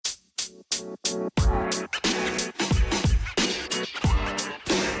Right,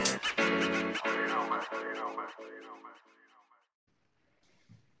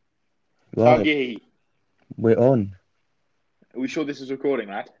 Huggy, we're on. are we sure this is recording,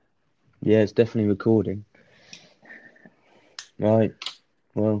 lad? Yeah, it's definitely recording. Right,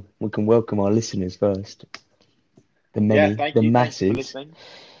 well, we can welcome our listeners first. The Yeah, many, thank the you. Thank you for masses. listening.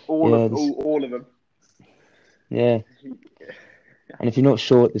 All Yeah, of all of them. yeah. And if you're not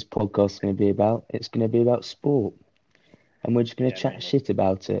sure what this podcast is going to be about, it's going to be about sport. And we're just going to Yeah, chat mainly. shit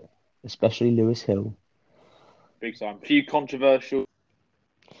about it, especially Lewis Hill. Big time. Few controversial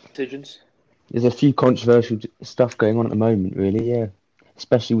decisions. There's a few controversial stuff going on at the moment, really, yeah.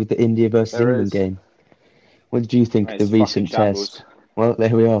 Especially with the India versus There England is. game. What did you think of the It's fucking recent shambles. test? Well,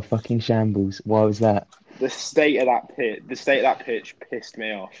 there we are, fucking shambles. Why was that? The state of that pitch pissed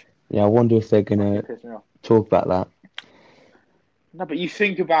me off. Yeah, I wonder if they're going Fucking to pissed me off. talk about that. No, but you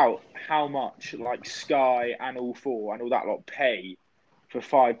think about how much like Sky and All Four and all that lot pay for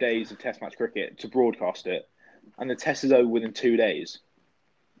 5 days of Test match cricket to broadcast it, and the test is over within 2 days.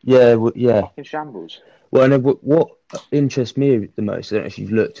 Yeah, yeah. Fucking shambles. Well, no, what interests me the most, I don't know if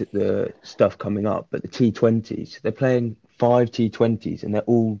you've looked at the stuff coming up, but the T20s, they're playing five T20s and they're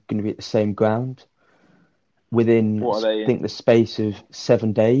all going to be at the same ground within, I What are they in? think, the space of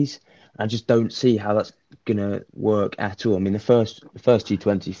 7 days. I just don't see how that's going to work at all. I mean, the first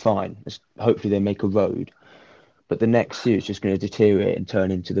T20, fine. Hopefully they make a road, but the next two is just going to deteriorate and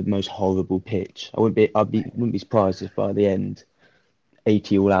turn into the most horrible pitch. Wouldn't be surprised if by the end,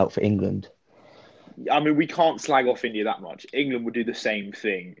 80 all out for England. I mean, we can't slag off India that much. England would do the same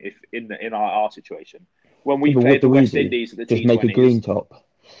thing if in our situation. When Yeah, we but what played do the we West do? Indies at the Just make a green T20s, top.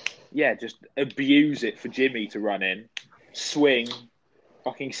 yeah, just abuse it for Jimmy to run in, swing,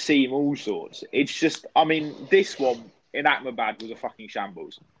 fucking seam, all sorts. It's just, I mean, this one in Ahmedabad was a fucking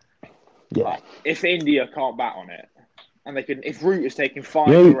shambles. Yeah. Like, if India can't bat on it, and they can, if Root is taking You five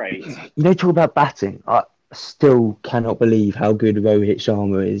know, for eight, talk about batting. I still cannot believe how good Rohit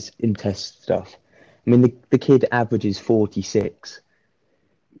Sharma is in test stuff. I mean, the kid averages 46.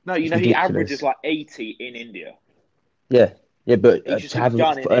 no, you It's know, he averages ridiculous. like 80 in India. Yeah, yeah, but He's just to a have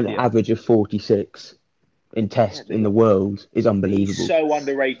gun in an India. average of 46 in Yeah, test in the world is he's unbelievable. so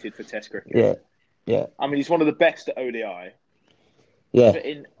underrated for Test cricket. Yeah, yeah, I mean, he's one of the best at ODI, yeah. but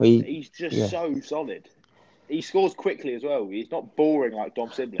he's just Yeah. so solid. He scores quickly as well. He's not boring like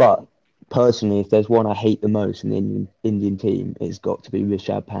Dom Sibley. But personally, if there's one I hate the most in the Indian team, it's got to be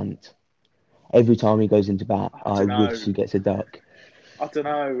Rishabh Pant. Every time he goes into bat, I I don't wish know. he gets a duck. I don't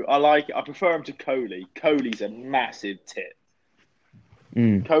know. I like it. I prefer him to Kohli. Kohli's a massive tit.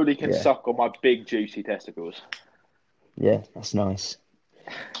 Mm, Kohli can yeah, suck on my big juicy testicles. yeah, that's nice.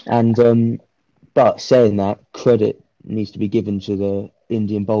 And but saying that, credit needs to be given to the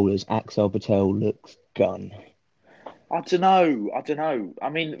Indian bowlers. Axar Patel looks gun. I don't know. I don't know. I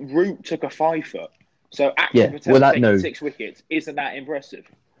mean, Root took a 5 foot. So Axel Yeah, well Patel that taking no, 6 wickets isn't that impressive?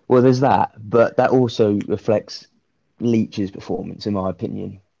 well there's that, but that also reflects Leach's performance, in my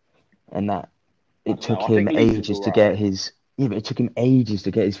opinion, and that I it don't know. took I him think Leach was ages all to get right. his. Yeah, but it took him ages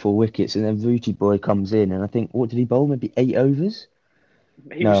to get his 4 wickets, and then Rooty Boy comes in, and I think what did he bowl? Maybe 8 overs?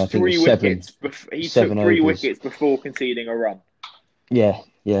 He No, was I think it was three seven, wickets. He took seven three overs. wickets before conceding a run. Yeah,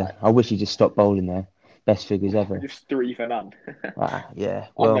 yeah. Like, I wish he just stopped bowling there. Best figures ever. just three for none. Ah, yeah.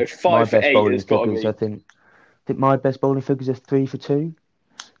 I don't know. Well, my Five for best eight bowling has got to figures, be. I think my best bowling figures are 3 for 2.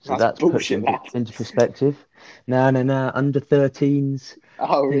 So That's that puts it bullshit, lad. into perspective. No, no, no. Under 13s.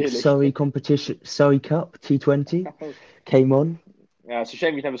 Oh, I think really? Surrey competition, Surrey Cup T20 came on. Yeah, it's a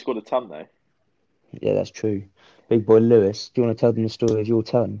shame you never scored a ton, though. Yeah, that's true. Big boy Lewis, do you want to tell them the story of your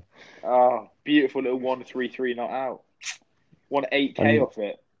ton? Oh, beautiful little 1-3-3 not out. Won 8K And off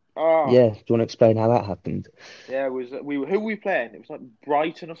it. Oh, yeah, do you want to explain how that happened? yeah. It was we were who were we playing? It was like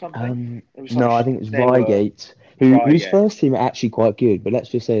Brighton or something. It was some. No, I think it was They were Reigate, whose Reigate. first team are actually quite good, but let's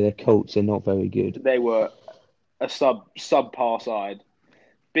just say their Colts are not very good. They were a subpar side.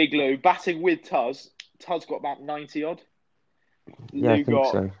 Big Lou batting with Tuz. Tuz got about 90 odd. Yeah, I Lou think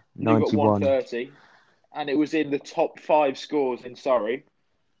got so. Lou got 91. 130, and it was in the top five scores in Surrey.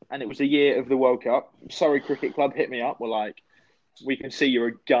 And it was the year of the World Cup. Surrey Cricket Club hit me up. Were like, we can see you're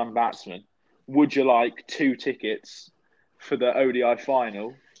a gun batsman. Would you like 2 tickets for the ODI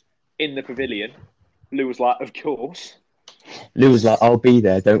final in the pavilion? Lou was like, of course. Lou was like, I'll be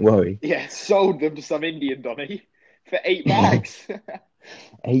there, don't worry. Yeah, sold them to some Indian Donny for 8 bags.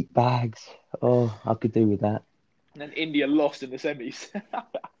 8 bags. Oh, I could do with that. And then India lost in the semis.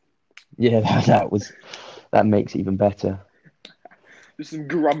 Yeah, that makes it even better. Just some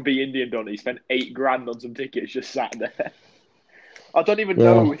grumpy Indian Donny spent 8 grand on some tickets just sat there. I don't even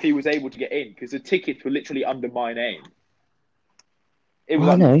Yeah. know if he was able to get in because the tickets were literally under my name. It was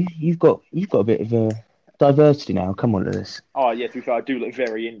Well, I like, know you've got a bit of a diversity now. Come on, Lewis. oh yeah, to be fair, I do look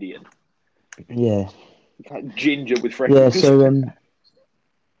very Indian, Yeah. like ginger with Yeah. freckles. So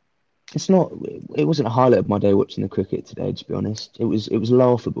it's not. It wasn't a highlight of my day watching the cricket today. To be honest, it was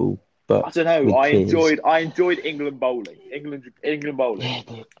laughable, I but don't know. with tears. I enjoyed England bowling. England bowling Yeah,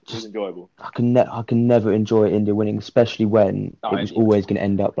 was just enjoyable. I can never enjoy India winning, especially when it I was always going to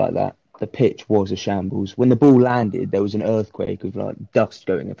end up like that. The pitch was a shambles. When the ball landed, there was an earthquake of like dust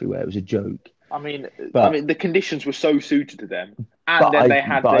going everywhere. It was a joke. I mean, But the conditions were so suited to them, and then they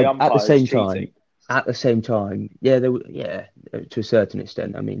had the at the umpires same cheating. time, yeah, there were, yeah, to a certain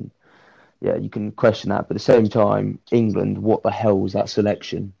extent. I mean, yeah, you can question that, but at the same time, England, what the hell was that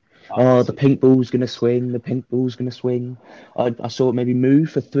selection? Oh, the Honestly, pink ball's gonna swing. The pink ball's gonna swing. I saw it maybe move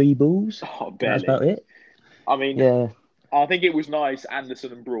for three balls. oh, And that's barely. about it. I mean, Yeah, I think it was nice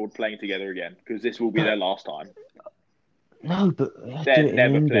Anderson and Broad playing together again because this will be their but last time. no, but do They're it in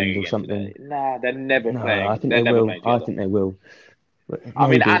never England playing or again today. something. Nah, they're never No, I playing. think They're they never will. playing I together. think they will. But I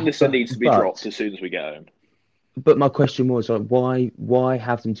mean, maybe, Anderson needs to be dropped but as soon as we get home. my question was like, why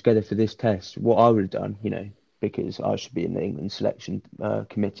have them together for this test? What I would have done, because I should be in the England selection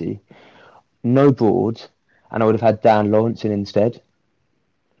committee. No Broad, and I would have had Dan Lawrence in instead.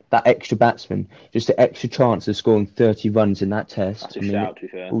 That extra batsman, just the extra chance of scoring 30 runs in that test. That's a I mean, shout, to be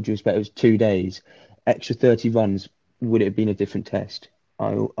fair. all due respect, it was 2 days. Extra 30 runs, would it have been a different test?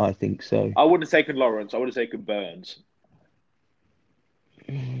 I think so. I wouldn't have taken Lawrence. I would have taken Burns.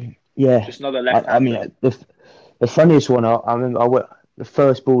 Yeah, Just another I left-hander. mean the funniest one. I remember I went the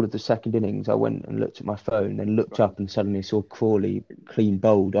first ball of the second innings. I went and looked at my phone, then looked up and suddenly saw Crawley clean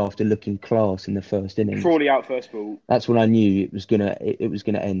bowled after looking class in the first innings. Crawley out first ball, That's when I knew it was gonna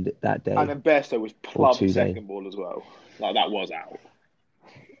end that and day then Bairstow was or plumb 2 day. second ball as well. Like that was out.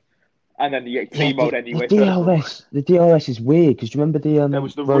 And then you get Yeah, clean bowled the anyway, first ball. DRS is weird because do you remember the There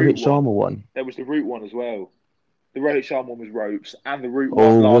was the Rohit root one. Sharma one? There was the root one as well. The Rohit Sharma one was ropes, and the root one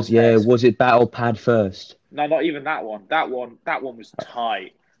Or last test. was it battle pad first? No, not even that one. That one was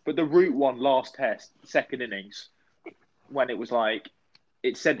tight. But the root one last test, second innings, when it was like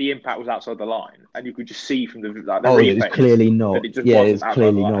it said the impact was outside the line, and you could just see from the Oh, it was replays clearly that not. it just Yeah, it wasn't was outside the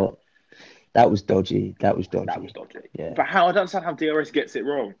clearly line. not. That was dodgy. That was That was dodgy. dodgy. Yeah. But how I don't understand how DRS gets it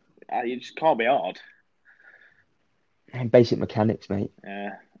wrong. It just can't be hard. And basic mechanics, mate.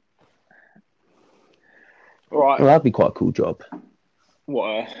 Yeah. All right. Well, that'd be quite a cool job.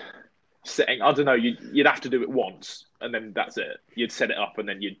 What setting? I don't know. You'd have to do it once, and then that's it. You'd set it up, and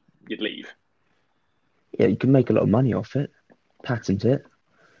then you'd leave. Yeah, you can make a lot of money off it. Patent it.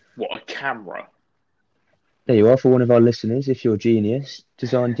 What, a camera? There you are for one of our listeners. If you're a genius,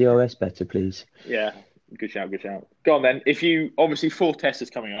 design DRS better, please. Yeah, good shout, good shout. Go on then. If you obviously 4 tests is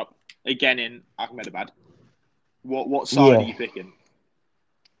coming up again in Ahmedabad. What side are you picking?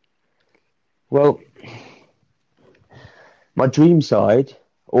 Well, my dream side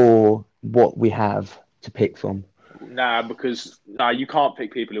or what we have to pick from. Nah, because you can't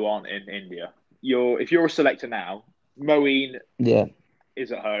pick people who aren't in India. If you're a selector now, Moeen Yeah.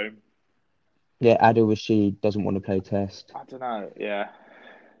 is at home. Yeah, Adil Rashid doesn't want to play test. I don't know. Yeah,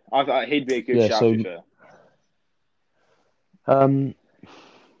 I thought he'd be a good Yeah, shout. so To be fair.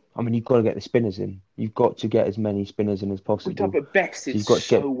 I mean, you've got to get the spinners in. You've got to get as many spinners in as possible. But Best So is you've got to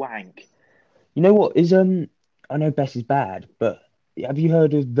so get. wank. You know what is I know Bess is bad, but have you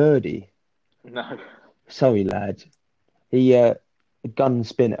heard of Verdi? No. Sorry, lad. He a gun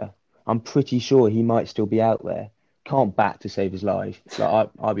spinner. I'm pretty sure he might still be out there. Can't bat to save his life. Like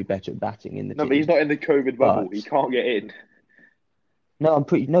I'd be better at batting in the No, but he's team. not in the COVID bubble. But He can't get in. no,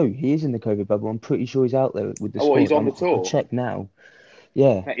 he is in the COVID bubble. I'm pretty sure he's out there with the Oh, what, he's squad. on the I'll tour? check now.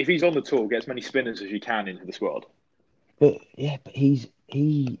 Yeah, If he's on the tour, get as many spinners as you can into the squad. but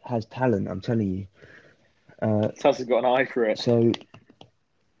he has talent. I'm telling you. Taz got an eye for it. So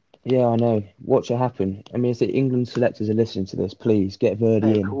yeah, I know. Watch it happen. I mean, if the England selectors are listening to this, please get Verdi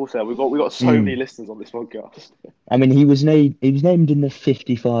Yeah, of in. course, we got so many listeners on this podcast. I mean, he was named in the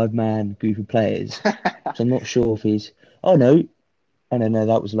 55-man group of players. So I'm not sure if he's. Oh no, no,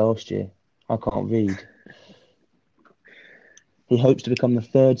 that was last year. I can't read. He hopes to become the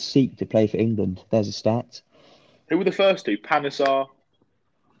third Sikh to play for England. There's a stat. Who were the first two? Panesar.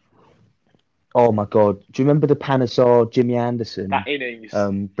 Oh my God! Do you remember the Panesar Jimmy Anderson That innings.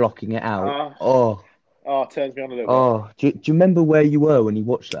 blocking it out? It turns me on a little bit. Do you remember where you were when you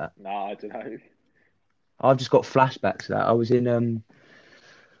watched that? Nah, I don't know. I've just got flashbacks to that. I was in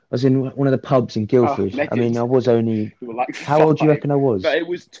one of the pubs in Guildford. I mean, legend. I was only. We were like How old do you 5. reckon I was? But it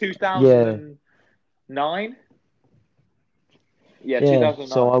was 2009. Yeah, Yeah, so 2009.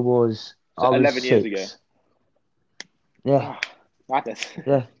 So I was 11 years ago. 6. Yeah, Ah, madness.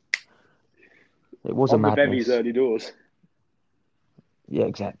 yeah, it was a On the Bevies madness. early doors. Yeah,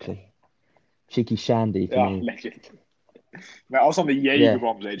 exactly. Cheeky Shandy for Ah, me. legend. Mate, I was on the Jaeger Yeah,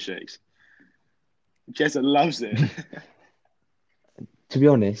 bombs age 6. Jezza loves it. to be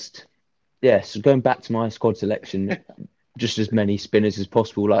honest, yes. Going back to my squad selection, just as many spinners as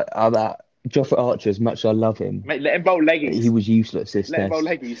possible. Like that Jofra Archer, as much as I love him, Mate, let him bowl he leggies. was useless this Let him bowl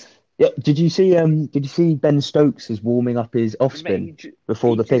test. leggies. Yeah, did you see Ben Stokes is warming up his off spin Mate,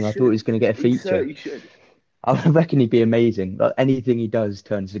 before he the thing? just I thought he should. was going to get a He feature. certainly should. I reckon he'd be amazing. Like anything he does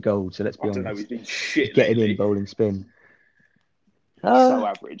turns to gold. So let's I be don't know. He's honest. been Just shit get him in lately. bowling spin. He's so Uh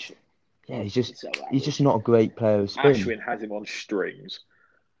average. yeah, He's so he's just average. not a great player of spin. Ashwin has him on strings.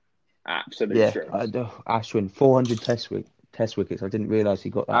 Absolute Yeah, strings. Ashwin 400 test wickets. I didn't realise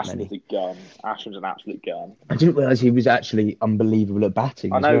he got that Ashwin's many. a gun. Ashwin's an absolute gun. I didn't realise he was actually unbelievable at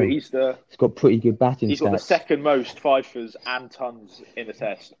batting I as know well. He's got pretty good batting he's got the stats. second most fifers and tons in the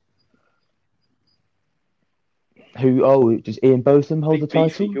test. Who? Oh, does Ian Botham hold the Big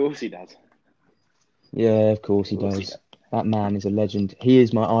Beefy, of title? course he does. Yeah, of course Of he course he does. does. That man is a legend. He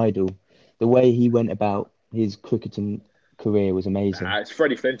is my idol. The way he went about his cricketing career was amazing, Nah, it's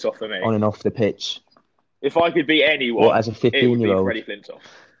Freddie Flintoff for me. on and off the pitch. If I could be Or anyone, as a it would 15 year be old, Freddie Flintoff.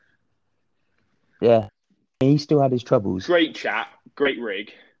 yeah, he still had his troubles. Great chat, great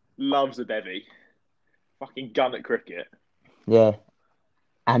rig, loves a bevy, fucking gun at cricket. Yeah,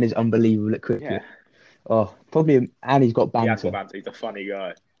 and is unbelievable at Yeah, cricket. Oh, probably, and he's got he has got banter, banter. He's a funny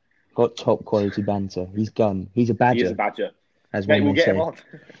guy. got top quality banter. He's gun. He's a He is a badger, badger. as Mate, one we'll may get him say. on.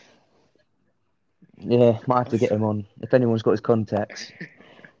 Yeah, might have to get him on if anyone's got his contacts.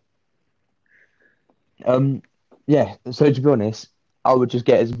 Um, yeah. So to be honest, I would just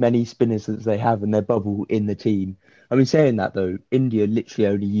get as many spinners as they have in their bubble in the team. I mean, saying that though, India literally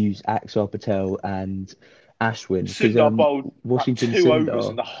only use Axar Patel and Ashwin because Sundar bowled like Washington 2 overs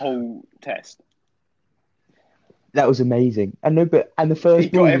in Sundar, the whole test. that was amazing. And no, but and the He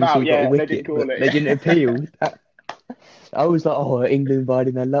first ball got you him can see out, he got a yeah. They didn't wicket, call but it. they didn't Yeah. appeal. I was like, oh, England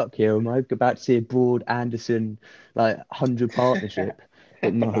riding their luck here. Am I about to see a Broad Anderson like 100 partnership?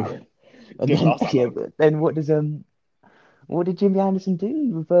 But no. Apparent. And Didn't then last that yeah, long. but then what did Jimmy Anderson do?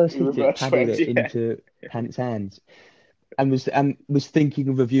 He reverse hit it, Reverse paddled swept, it yeah. into Pant's hands, and was thinking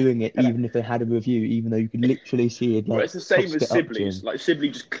of reviewing it, even if they had a review, even though you could literally see it Well, like it's the same tossed as it up to Sibley's. him. Like Sibley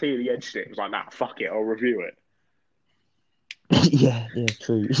just clearly edged it. It was like, nah, fuck it, I'll review it. Yeah, yeah,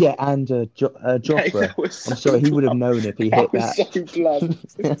 true. Yeah, and Mate, Jofra. that was I'm so sorry, he would have blunt. known if he That hit was so that.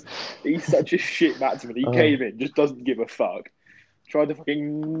 blunt. He's such a shit batsman. He Oh, came in, just doesn't give a fuck. Tried to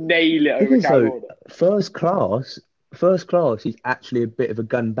fucking nail it thing over is Cam though, Warner. first class, first class, he's actually a bit of a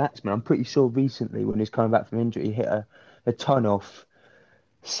gun batsman. I'm pretty sure recently when he's coming back from injury, he hit a ton off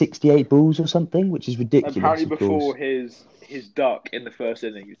 68 balls or something, which is ridiculous, Apparently, of course. before his duck in the first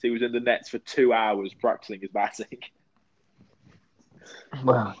innings, he was in the nets for 2 hours practicing his batting.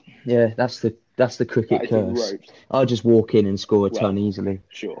 Well, yeah, that's the That cricket is the curse. ropes. I'll just walk in and score a ton Well, easily.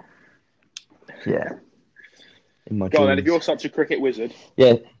 sure. Yeah, in my Go on then. If you're dreams. such a cricket wizard,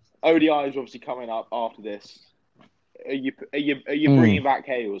 Yeah. ODI is obviously coming up after this. Are you bringing Mm. back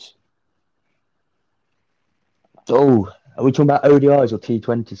Hales? Oh, are we talking about ODIs or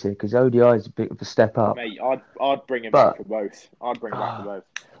T20s here? Because ODI is a bit of a step up. Mate, I'd bring him back But for both. I'd bring him back for uh,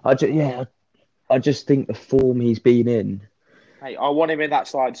 both. I just think the form he's been in, Mate, I want him in that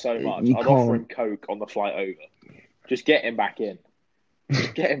side so much. you I'd offer him can't. Coke on the flight over. Just get him back in.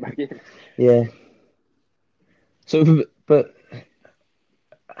 Just get him back in. Yeah. So, but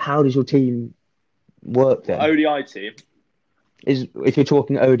how does your team work Well, then? ODI team. Is if you're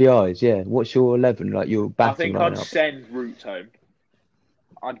talking ODIs, yeah. What's your 11? Like your I batting think I'd lineup? send Roots home.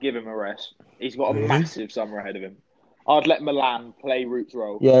 I'd give him a rest. He's got a Really? massive summer ahead of him. I'd let Milan play Roots'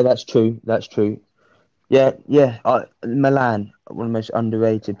 role. Yeah, that's true. That's true. Yeah, yeah. Milan, one of the most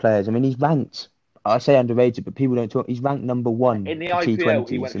underrated players. I mean, he's ranked. I say underrated, but people don't talk. He's ranked number In one the for IPL, he T20s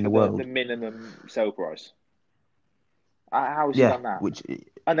went in for the the world. minimum sale price. How has he Yeah, done that? which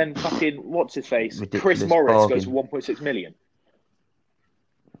And then fucking, what's his face? Chris ridiculous Morris goes for bargain. 1.6 million.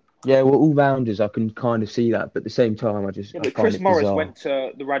 Yeah, well, all rounders, I can kind of see that, but at the same time, Yeah, I but find Chris it Morris bizarre. went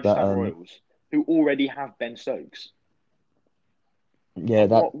to the But Rajasthan Royals, who already have Ben Stokes. yeah, Like,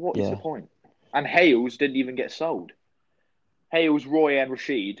 that what is the yeah, point? And Hales didn't even get sold. Hales, Roy, and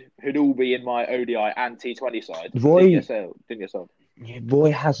Rashid, who'd all be in my ODI and T20 side, didn't get Roy. sold. Didn't get sold. Yeah,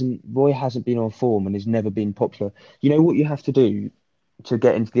 Roy hasn't been on form and has never been popular. You know what you have to do to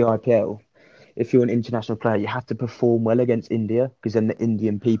get into the IPL? if you're an international player, you have to perform well against India because then the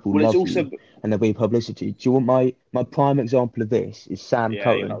Indian people Well, it's love also you and there'll be publicity. Do you want my prime example of this is Sam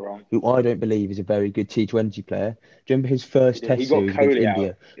yeah, you're not Curran, wrong. who I don't believe is a very good T20 player. Do you remember his first He Test got series against Kohli out.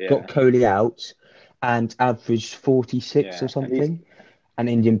 India? Got Yeah, Kohli out and averaged 46 or yeah, and he's something. And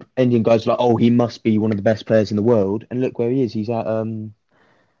Indian guys are like, oh, he must be one of the best players in the world. And look where he is. He's at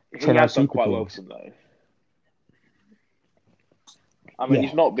he Chennai has done Super quite well for Kings. them though. I mean, Yeah,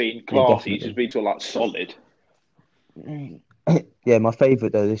 he's not been yeah, classy. He's just definitely. been sort of like solid. Yeah, my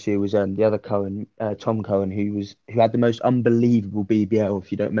favourite though this year was the other Cohen, Tom Cohen, who had the most unbelievable BBL.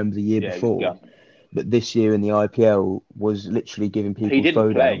 If you don't remember the year Yeah, he was a before, gun. but this year in the IPL was literally giving He people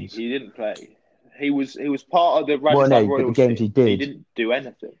didn't play. throwdowns. He didn't play. He was part of the Well, Rajasthan no, but the Royals games team. he He did, didn't do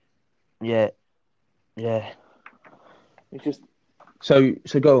anything. yeah, yeah. It's just So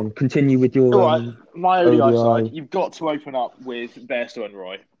go on, continue with all your right. My ODI side, ODI. you've got to open up with Bairstow and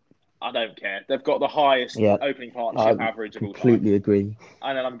Roy. I don't care. They've got the highest Yeah, opening I partnership average of all time. completely agree.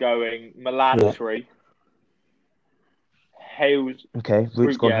 And then I'm going Milan Yeah, 3, Hales okay,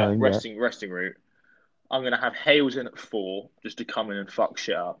 Root's route, gone yeah, home. Yeah. resting route. I'm gonna have Hales in at 4 just to come in and fuck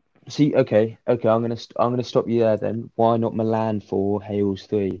shit up. See, okay, I'm gonna stop you there then. Why not Milan 4, Hales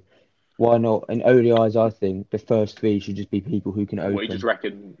 3? Why not? In ODIs, I think the first three should just be people who can What you just open.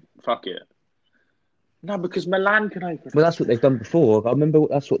 reckon? Fuck it. No, because Milan can open. Well, that's what they've done before. I remember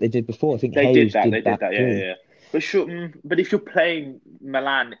that's what they did before. I think They did Hales that. did They did that that. Yeah, yeah, too. yeah. But sure, but if you're playing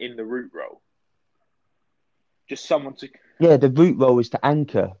Milan in the route role, just someone to. Yeah, the route role is to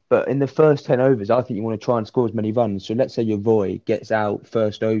anchor, but in the first 10 overs, I think you want to try and score as many runs. So let's say your Roy gets out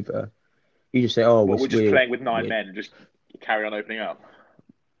first over, you just say, oh, What we're just we're, playing with nine we're men and just carry on opening up.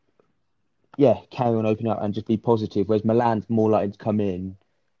 yeah, carry on opening up and just be positive. Whereas Milan's more likely to come in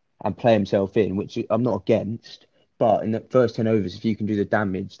and play himself in, which I'm not against. But in the first 10 overs, if you can do the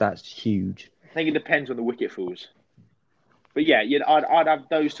damage, that's huge. I think it depends on the wicket falls. But yeah, I'd have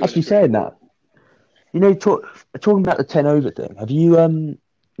those two in the Actually, three and saying four. that, talking about the 10 over thing, have you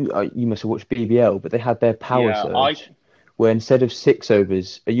you must have watched BBL, but they had their power Yeah, surge where instead of 6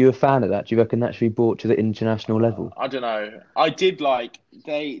 overs, are you a fan of that? Do you reckon that should be brought to the international level? I don't know. I did like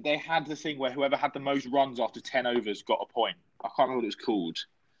they had the thing where whoever had the most runs after 10 overs got a point. I can't remember what it was called,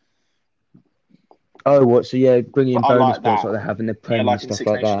 Oh, what? So yeah, bringing but in I bonus like points that. like they have in the Yeah, Prem and like in stuff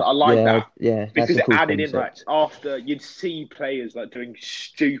Six like Nations, that. I like Yeah, that yeah, that's because a it cool added in like concept. after you'd see players like doing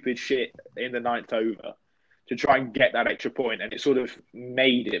stupid shit in the ninth over to try and get that extra point, and it sort of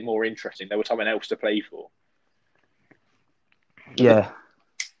made it more interesting. There was something else to play for. But Yeah,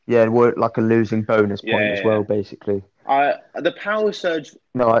 yeah, and work like a losing bonus yeah, point as yeah, well, yeah. basically. The power surge.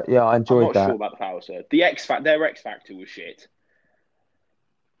 No, yeah, I I'm enjoyed not sure that. about the power surge. Their X Factor was shit.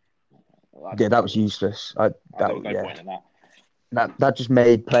 Yeah, that was useless. There was no Yeah, point in that. that just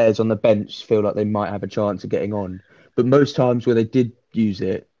made players on the bench feel like they might have a chance of getting on. But most times where they did use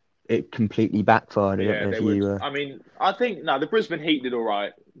it, it completely backfired. I don't Yeah, know they if would. you. I mean, I think no. The Brisbane Heat did all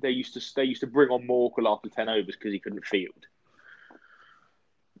right. They used to bring on Morkel after 10 overs because he couldn't field.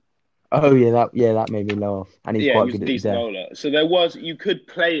 Oh yeah, that made me laugh, and he's Yeah, he quite was a good at the decent death. bowler. So you could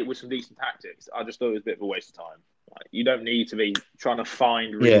play it with some decent tactics. I just thought it was a bit of a waste of time. Like, you don't need to be trying to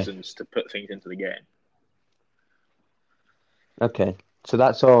find Yeah. reasons to put things into the game. Okay. So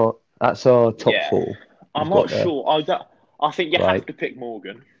that's our top Yeah, four I'm we've not got there, sure. I think you have right? to pick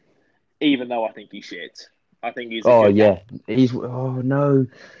Morgan, even though I think he's shit. I think he's a Oh good yeah, captain. oh no,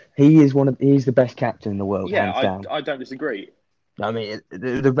 he's the best captain in the world, Yeah, hands down. I don't disagree. I mean,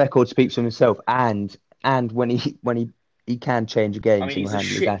 the record speaks for himself, and when he can change a I game mean, he's single a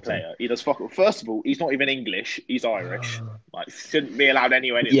handedly shit batting. player. He does fuck all. First of all, he's not even English. He's Irish. Like, shouldn't be allowed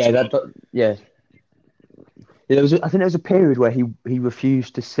anywhere near the Yeah, squad. yeah. I think there was a period where he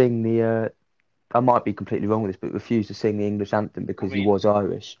refused to sing the. I might be completely wrong with this, but refused to sing the English anthem I because he mean, was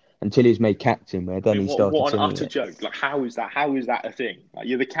Irish until he was made captain, where then he started what an singing utter it. joke! Like, how is that? How is that a thing? Like,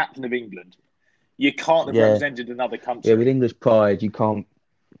 you're the captain of England. You can't have Yeah, represented another yeah. With country. English pride, you can't.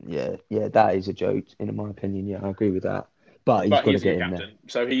 Yeah, yeah. That is a joke, in my opinion. Yeah, I agree with that. But he's But got to he's a get good in there. captain.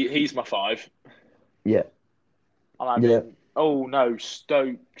 So he's my 5. Yeah, I'm yeah. having. Oh no,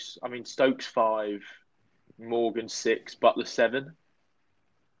 Stokes. I mean, Stokes 5, Morgan 6, Butler 7,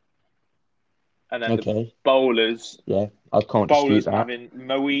 and then the Okay. bowlers. Yeah, I can't dispute Bowlers. I'm that. having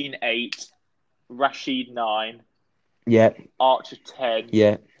Moeen 8, Rashid 9, Yeah, Archer 10,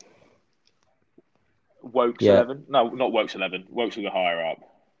 yeah, Wokes yeah. 11. No, not Wokes 11. Wokes will go higher up,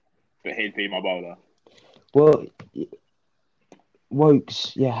 but he'd be my bowler. Well,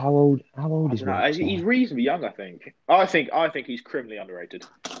 Wokes. Yeah, How old I is don't know. Wokes He's now? reasonably young, I think. I think he's criminally underrated.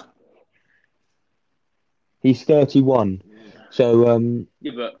 He's 31. So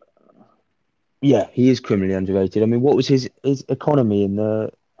Yeah, but Yeah, he is criminally underrated. I mean, what was his economy in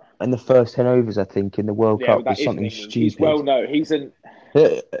the first 10 overs, I think, in the World Yeah, but Cup that was isn't something England. He's well stupid. known. He's an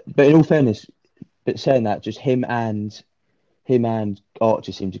But in all fairness, but saying that, just him and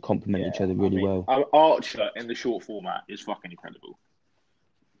Archer seem to complement each yeah. other I really mean, well. Archer in the short format is fucking incredible.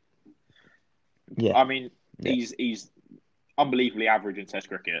 Yeah, I mean, yeah. he's unbelievably average in Test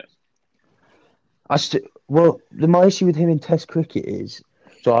cricket. My issue with him in Test cricket is,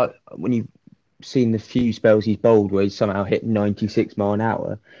 when you've seen the few spells he's bowled where he's somehow hit 96 mile an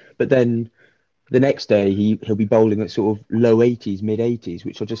hour, but then the next day he'll be bowling at sort of low 80s, mid 80s,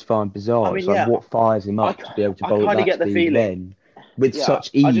 which I just find I bizarre. mean, It's like yeah, what fires him I, up to be able to I bowl at kind of that get the speed feeling. then with Yeah, such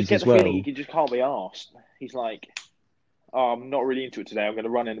I just ease get as the feeling well. he just can't be asked. He's like, oh, I'm not really into it today. I'm going to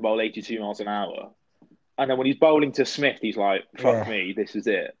run in the bowl 82 miles an hour. And then when he's bowling to Smith, he's like, fuck Yeah. me, this is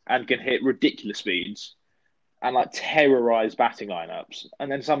it. And can hit ridiculous speeds and like terrorize batting lineups.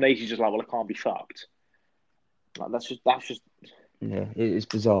 And then some days he's just like, well, I can't be fucked. Like that's just Yeah, it is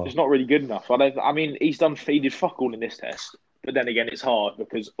bizarre. it's not really good enough. I mean, he did fuck all in this test. But then again, it's hard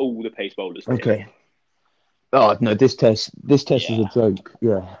because all the pace bowlers did. Okay. Oh no, this test was a Yeah. joke.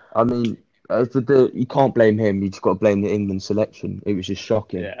 Yeah, I mean, you can't blame him. You just got to blame the England selection. It was just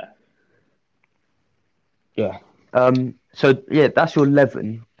shocking. Yeah. Yeah. So yeah, that's your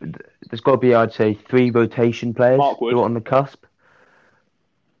 11. There's got to be, I'd say, three rotation players Mark who Wood. are on the cusp.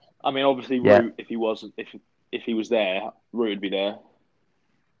 I mean, obviously, Yeah. Root, if he was there, Root would be there.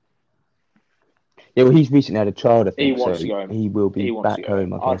 Yeah. Well, he's recently had a child, I He think, so wants to go home. he will be He wants to back go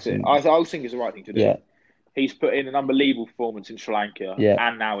home, home. I I guess. think. And I always think it's the right thing to do. yeah, He's put in an unbelievable performance in Sri Lanka yeah,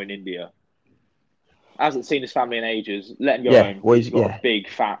 and now in India. Hasn't seen his family in ages. Let him go yeah. home. Well, He's got a yeah. big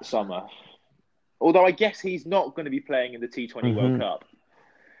fat summer. Although I guess he's not going to be playing in the T20 World hmm Cup.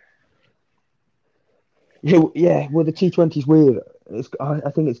 Yeah, yeah. Well, the T20's weird. I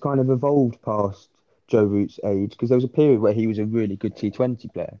think it's kind of evolved past Joe Root's age because there was a period where he was a really good T20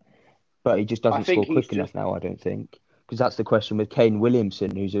 player, but he just I doesn't think score he's quick just enough now, I don't think. Because that's the question with Kane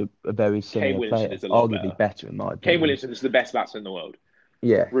Williamson, who's a very Kane similar Williamson player, is a lot arguably better. better in my Kane opinion. Williamson is the best batsman in the world.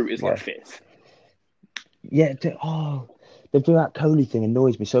 Yeah, Root is like yeah, fifth. yeah. The Virat Kohli thing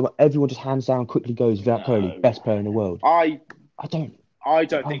annoys me so much. Everyone just hands down quickly goes Virat Kohli, No, best player in the world. I I don't. I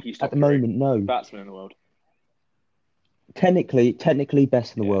don't think he's At top the three moment, no. batsman in the world. Technically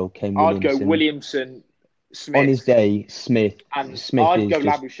best in the Yeah, world, Kane I'd go Williamson. Williamson, On Smith, his day, Smith. and Smith I'd is go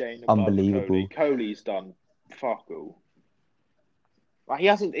just Labuschagne above Kohli. unbelievable. Kohli's done fuck all. Like, he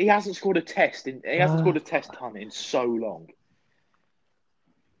hasn't scored a test in he hasn't Uh, scored a test ton in so long.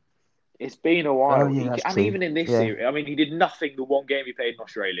 It's been a oh while. yeah, that's And true. even in this Yeah, series, I mean, he did nothing the one game he played in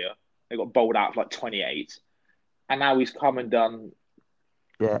Australia. They got bowled out for like 28. And now he's come and done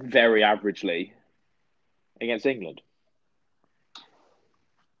yeah, very averagely against England.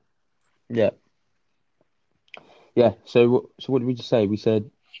 yeah, yeah. So what did we just say? We said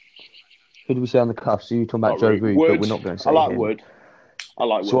who did we say on the cuff? So you were talking about Got Joe Root. Root, but we're Wood. not going to I say like him. Wood. I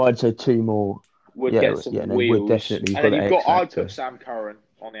like So Wood. I'd say two more. Wood Yeah, gets some yeah, no, Wood wheels. definitely. He's And got then the you've X got, I'd put factor. Sam Curran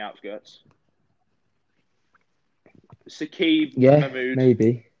on the outskirts. Saqib Yeah, Mahmood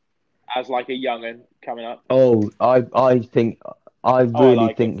maybe. as like a young'un coming up. Oh, I Oh, I really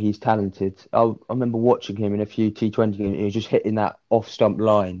like him. think he's talented. I remember watching him in a few T20 games. He was just hitting that off stump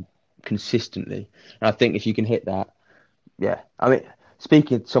line consistently, and I think if you can hit that, yeah. I mean,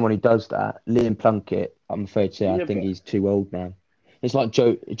 speaking of someone who does that, Liam Plunkett, I'm afraid to say I Yeah, think but he's too old now. It's like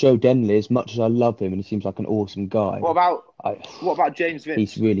Joe Denley. As much as I love him and he seems like an awesome what guy, about I what about James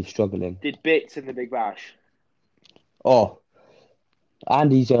he's Vince? really struggling. Did bits in the Big Bash. Oh,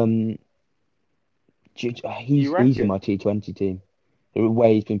 and You he's in reckon? my T20 team. The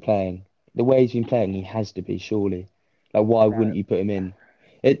way he's been playing, he has to be surely. Like, why No. wouldn't you put him in?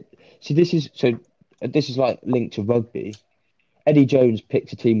 It. See, this is like linked to rugby. Eddie Jones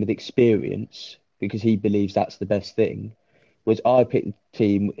picked a team with experience because he believes that's the best thing. Whereas I picked a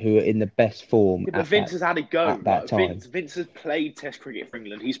team who are in the best form Yeah, but at Vince has had a go. at that Like time. Vince has played Test cricket for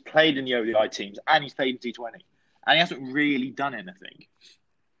England. He's played in the ODI teams and he's played in T20, and he hasn't really done anything.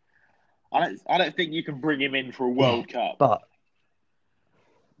 I don't think you can bring him in for a Yeah, World Cup.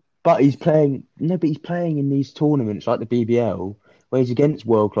 but he's playing. No, but he's playing in these tournaments like the BBL, where he's against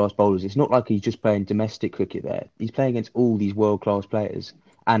world class bowlers. It's not like he's just playing domestic cricket there. He's playing against all these world class players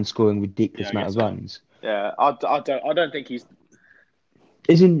and scoring Yeah, ridiculous I amount guess of so. runs. Yeah, I don't think he's.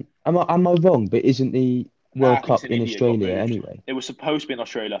 Isn't am I wrong? But isn't the Nah, I World think it's Cup in in India. Got Australia moved. anyway? It was supposed to be in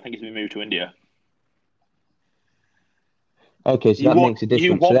Australia. I think it's been moved to India. Okay, so You that want makes a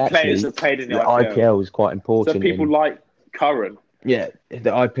you difference. So want players actually, that played in the the IPL. IPL is quite So important people in. like Curran. Yeah,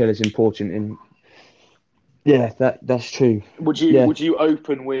 the IPL is important in. Yeah, that's true. Yeah, Would you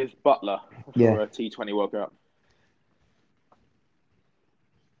open with Butler for yeah, a T20 World Cup?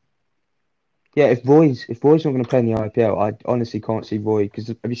 yeah. If Roy's not going to play in the IPL, I honestly can't see Roy because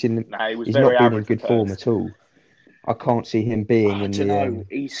have you seen him? No, he was He's very not been in average with good form Perth. at all. I can't see him being I don't know.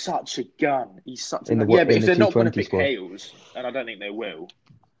 He's such a gun. He's such a gun. Yeah, but in if the they're not going to T20 pick squad. Hales, and I don't think they will,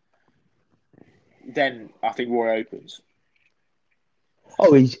 then I think Roy opens.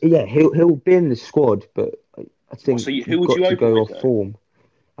 Oh, he'll be in the squad, but I Well, think so who you've would you got to open go with off though? form.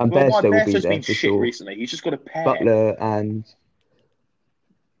 And Well, my Bairstow will be Bear's there been for shit sure. recently. He's just got a pair. Butler and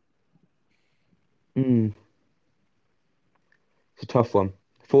mm, it's a tough one.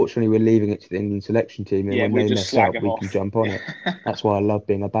 Fortunately, we're leaving it to the England selection team, and Yeah, when we they just mess slag up, him we can off. jump on it. That's why I love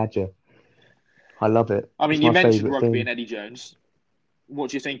being a Badger. I love it. I mean, It's you my mentioned favourite rugby thing. and Eddie Jones. What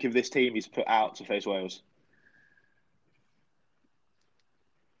do you think of this team he's put out to face Wales?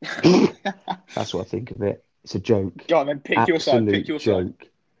 That's what I think of it. It's a joke. Go on, then pick your side. Pick Absolute your side. joke.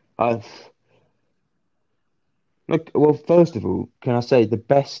 I've Look, well, first of all, can I say the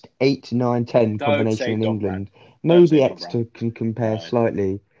best 8, 9, 10 Don't combination say in Dombrand. England? Don't say Maybe Dombrand. Exeter can compare No.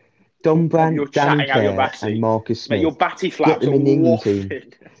 slightly. Don You're Brandt, Danny chatting out your Care, and bassy. Marcus Mate, your Smith. batty Get flaps them are in the England team.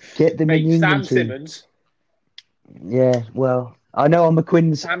 wafting. Get them in Mate, the Sam England team. Simmons. Yeah, well, I know I'm a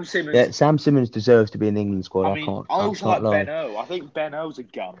Quins. Sam Simmons. Yeah, Sam Simmons deserves to be in the England squad. I mean, I I also can't like Ben lie. O. I think Ben O's a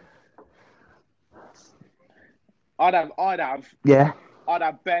gun. I'd have, Yeah, I'd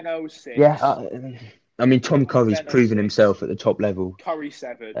have Ben O yeah. six. I mean, Tom I'd have Curry's Ben O proven six. himself at the top level. Curry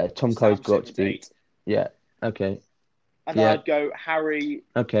seven. Tom Curry's Sam got to Simmons be. eight. Yeah. Okay. And then Yeah. I'd go Harry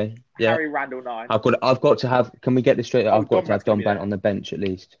Okay. Yeah. Harry Randall nine. I've got to have. Can we get this straight? Oh, I've got to have Dombrand's gonna Don be Bant there. on the bench at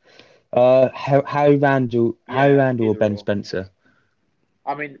least. Harry Yeah, Randall or either Ben or. Spencer?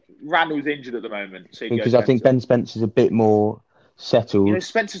 I mean, Randall's injured at the moment, so he'd go Because I think Spencer. Ben Spencer's a bit more You know, settled.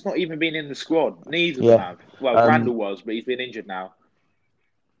 Spencer's not even been in the squad. Neither of them Yeah. have. Well, Um. Randall was, but he's been injured now.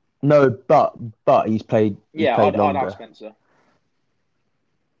 No, but he's Yeah, played I'd have longer. Spencer.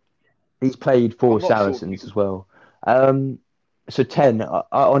 He's played for I'm not sure. Saracens as well. Um. So 10. I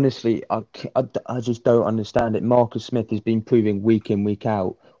honestly I just don't understand it. Marcus Smith has been proving week in week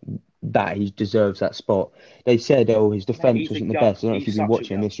out that he deserves that spot. They said, oh, his Mate, defense he's a wasn't the gun. best. I don't know if He's you've been such a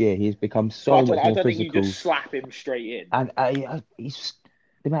watching him gun. this year. He has become But so much I more don't think you just physical, slap him straight in. and he's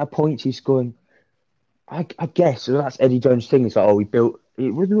the amount of points he's scoring. I guess so that's Eddie Jones' thing. It's like, oh,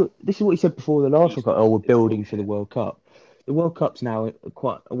 this is what he said before the last World Cup. Oh, we're It's building for the bullshit. World Cup. The World Cup's now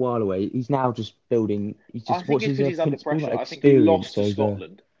quite a while away. He's now just building. He's I just think what's it's his because he's under principle pressure. like I think he experience lost to over.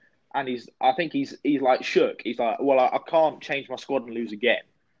 Scotland, and I think he's like shook. He's like, well, I can't change my squad and lose again.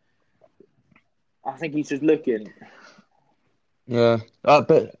 I think he's just looking. Yeah,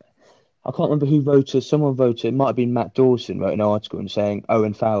 but I can't remember who voted. Someone voted. It might have been Matt Dawson wrote an article and saying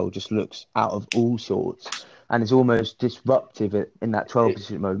Owen Farrell just looks out of all sorts and is almost disruptive in that 12 It,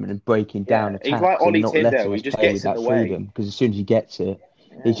 position moment and breaking down yeah, he's like attacks and Ollie not letting Tyndale. He us just play gets with in the that way. freedom because as soon as he gets it,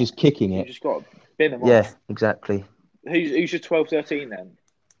 he's Yeah, just kicking you it. just got to bin him Yeah, off. exactly. Who's your 12, 13 then?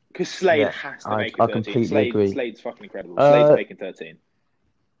 Because Slade Yeah, has to I make a I 13. completely agree. Slade's fucking incredible. Slade's Uh, making 13.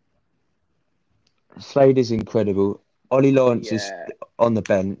 Slade is incredible. Ollie Lawrence is Yeah, on the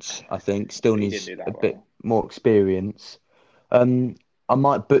bench. I think still he didn't needs do a that bit well. more experience. Um, I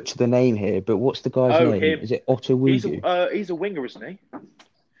might butcher the name here, but what's the guy's Oh, name? him. Is it Ottawudu? He's a winger, isn't he?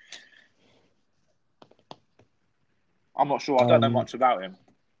 I'm not sure. I don't know Um, much about him.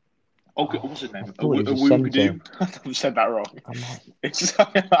 Oh, oh, what's his I name? thought he was a centre. Awugadoo. I've said that wrong. I might. It's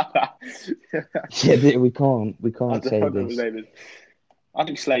something like that. Yeah, we I can't don't say know what his this. name is. I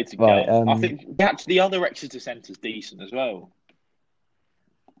think Slade's a Right. gun. I think the other Exeter centre's decent as well.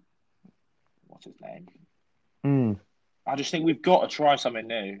 What's his name? Hmm. I just think we've got to try something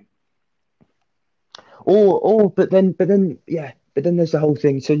new. But then there's the whole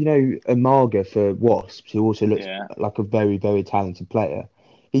thing. So, Umaga for Wasps, who also looks Yeah. like a very, very talented player.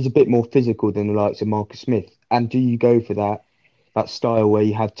 He's a bit more physical than the likes of Marcus Smith. And do you go for that style where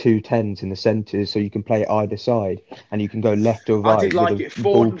you have two tens in the centres so you can play either side and you can go left or I did right with like a it. Ford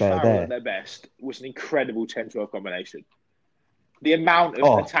ball and player Farrell at there? their best was an incredible 10-12 combination. The amount of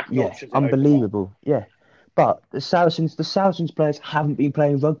Oh, attacking yeah, options it opened up unbelievable. Yeah. But the Saracens players haven't been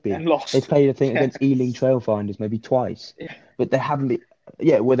playing rugby. and They lost. played, I think, Yeah. against Ealing Trailfinders maybe twice. Yeah. But they haven't been,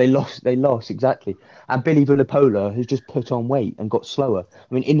 yeah, well, they lost, exactly. And Billy Villapola has just put on weight and got slower.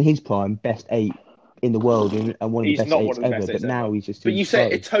 I mean, in his prime, best eight in the world and one of the He's best not one eights of the ever. best But eights ever. now he's just But too you say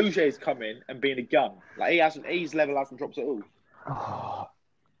slow. Itoje has come in and been a gun. Like his level hasn't dropped at all. Oh,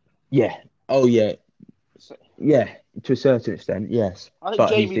 yeah. Oh, yeah. So, Yeah. To a certain extent, yes. I think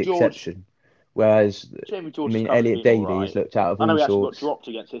But he's the exception. Whereas, Jamie I George has mean, come in and Elliot been all Davies right. looked out of I know all he actually got sorts. dropped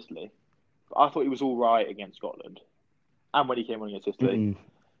against Italy. I thought he was all right against Scotland, and when he came on against Italy. Mm.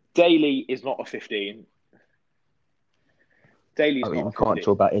 Daly is not a 15. Daly's I mean, we not a can't 15.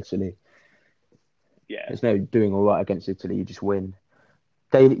 talk about Italy. Yeah. There's no doing all right against Italy. You just win.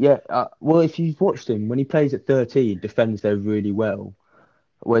 Daly, yeah. Well, if you've watched him, when he plays at 13, he defends there really well.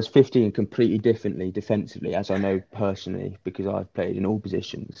 Whereas 15 completely differently defensively, as I know personally, because I've played in all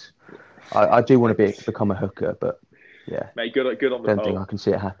positions. I do want to become a hooker, but yeah, Mate, good on the don't think I pole. can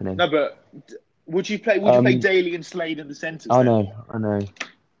see it happening. No, but would you play Daly and Slade in the centres I then? know.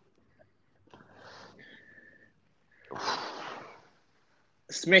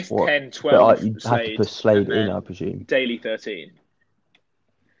 Smith What? 10, But 12, you have to Slade, put Slade and in, I then presume. Daly 13.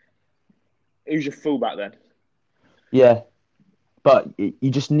 Who's your fullback then? Yeah, but you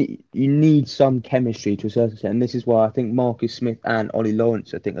need some chemistry to a certain extent, and this is why I think Marcus Smith and Ollie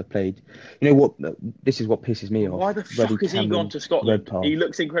Lawrence I think have played. You know what? This is what pisses me But why off. the Reddy fuck has he gone Cameron to Scotland? He Redpath.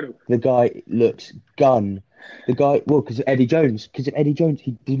 looks incredible. The guy looks gun. The guy, well, because of Eddie Jones. Because of Eddie Jones,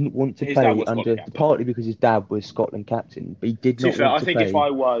 he didn't want to His dad play was under. Scotland captain. Partly because his dad was Scotland captain, but he did To be not fair, want I to think if play I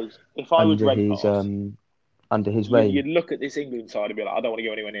was under his Redpath, reign. you'd look at this England side and be like, I don't want to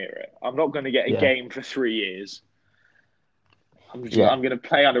go anywhere near it. I'm not going to get a Yeah, game for 3 years. I'm yeah, going to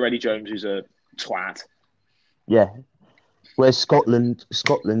play under Eddie Jones, who's a twat. yeah. Whereas Scotland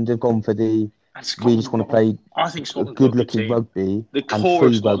have gone for the. And We just want to play I think a Scotland's got a good good-looking team. rugby The and core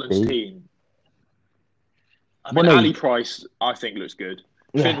of free Scotland's rugby. team. I Well, mean, no, Ali Price, I think, looks good.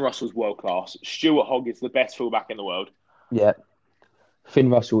 Finn yeah, Russell's world class. Stuart Hogg is the best fullback in the world. yeah. Finn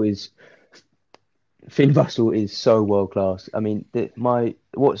Russell is so world class. I mean,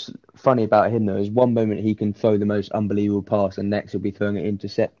 what's funny about him though is one moment he can throw the most unbelievable pass, and next he'll be throwing an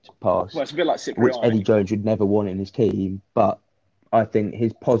intercept pass, Well, it's a bit like which Eddie Cipriani. Jones would never want in his team. But I think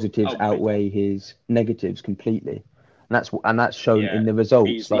his positives Oh, big outweigh time. his negatives completely, and that's shown Yeah, in the results.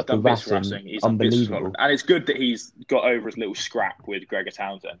 he's Like for done bits for Racing, Racing. He's done bits for Scotland, unbelievable. and it's good that he's got over his little scrap with Gregor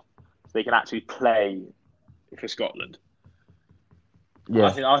Townsend, so they can actually play for Scotland. Yeah,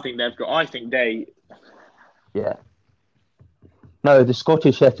 I think they've got. I think they yeah. No, the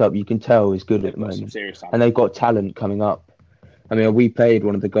Scottish setup you can tell is good at they've the got some moment, serious and talent. they've got talent coming up. I mean, we played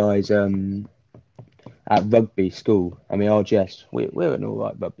one of the guys at rugby school. I mean, RGS, we're an all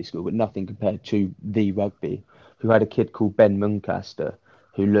right rugby school, but nothing compared to the rugby. Who had a kid called Ben Muncaster,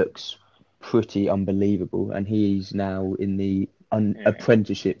 who looks pretty unbelievable, and he's now in the Yeah.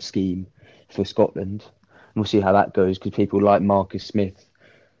 apprenticeship scheme for Scotland. And we'll see how that goes because people like Marcus Smith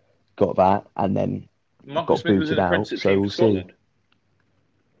got that and then Marcus got Smith was in booted the out. apprenticeship So scheme we'll for see. Scotland.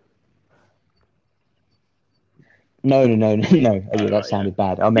 No. Yeah, Oh that right, yeah, sounded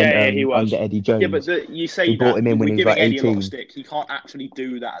bad. I meant he under was. Eddie Yeah, but Jones. you He say brought that him in when we're he was giving like Eddie a lot of 18, stick. He can't actually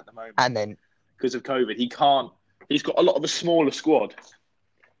do that at the moment and then because of COVID. He can't. He's got a lot of a smaller squad,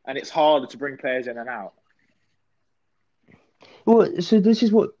 and it's harder to bring players in and out. well, so this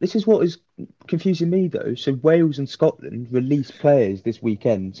is what is confusing me though. So Wales and Scotland released players this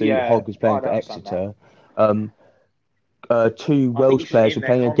weekend. So Yeah, Hogg is I playing don't for understand that. Exeter. Um, two I think Welsh it's just players in were their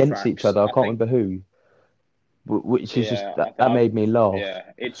playing against each contracts. other. I I can't think. remember who, which is just Yeah, that made me laugh.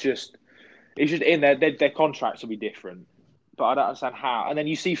 yeah. It's just in their contracts will be different, but I don't understand how. And then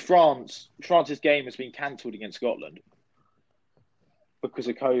you see France. France's game has been cancelled against Scotland because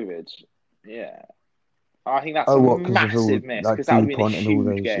of COVID. Yeah, I think that's Oh, a what? Because of all massive miss like because that would have been a Dupont and all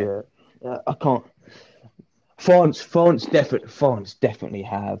huge those. game. Yeah, I can't. France definitely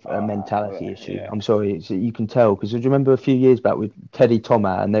have a mentality issue. Yeah, I'm sorry, you can tell because do you remember a few years back with Teddy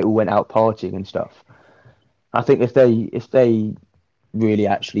Thomas and they all went out partying and stuff. I think if they really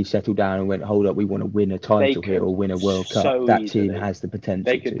actually settled down and went, hold up, we want to win a they title here could or win a World Cup, so that team easily. has the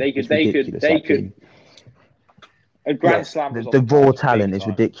They potential could. to. They could. It's They could. ridiculous They that could. team. A Yeah, Grand Slam was on the the raw cards big talent is time.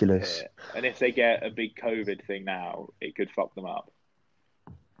 ridiculous. Yeah. And if they get a big COVID thing now, it could fuck them up.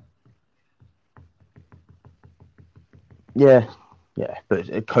 Yeah, yeah, but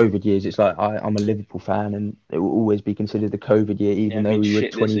COVID years, it's like I'm a Liverpool fan, and it will always be considered the COVID year, Yeah, even I've though been we were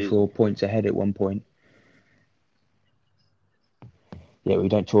shit this 24 season. points ahead at one point. Yeah, we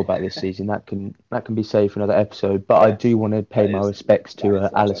don't talk about this season. That can be saved for another episode. But I Yeah, do want to pay that my is respects that to is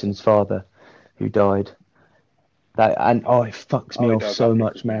the episode. Allison's father, who died. It fucks me Oh, he off does. so That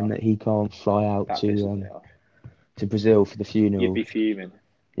much, pisses me man, off. that he can't fly out That pisses me off. to Brazil for the You'd funeral. be fuming.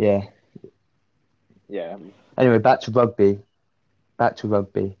 Yeah. Yeah. Anyway, back to rugby. Back to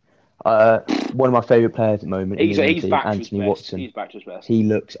rugby. One of my favourite players at the moment in the England He's team, back to his Anthony best. Watson. He's back to his best. He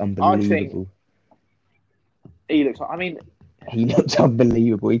looks I think unbelievable. he looks. I mean, He looks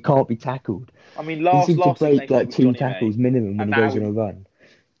unbelievable. He can't be tackled. He seems to last season they break played like with two Johnny tackles May, minimum when and he goes now on a run.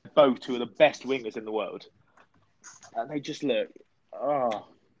 both two of the best wingers in the world, and they just look. Oh,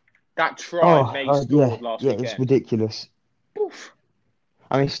 That try Oh, May yeah, scored last yeah, it's weekend. ridiculous. Oof.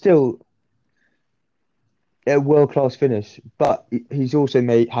 I mean, still a world-class finish, but he's also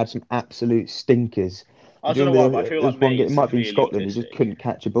had some absolute stinkers. I Do you don't know why, remember but I feel there like was one game, it May's might have been clearly Scotland, he just autistic. couldn't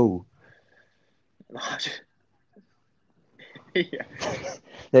catch a ball. Yeah.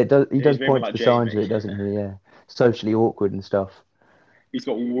 He He's does moving point to like the signs of Jamie. it, doesn't he? Yeah. Socially awkward and stuff. He's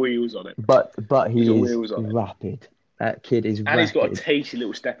got wheels on him. But He's got he is wheels on him. rapid. That kid is And he's got a rapid. tasty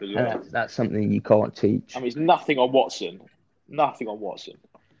little step as And well. that's something you can't I teach. mean, it's nothing on Watson. Nothing on Watson.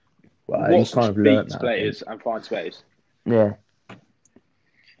 Well, he's Watson kind of just learnt beats that, I players think. and finds space. Yeah.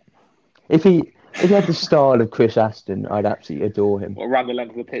 If he had the style of Chris Ashton, I'd absolutely adore him. Or around the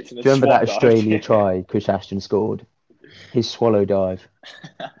length of the pitch in a Do you remember that swan dive. Australia try Chris Ashton scored? His swallow dive.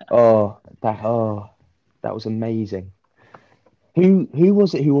 That was amazing. Who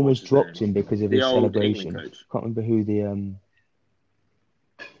was it who What was almost his dropped name? him because of The his old England celebration? coach. Can't remember who the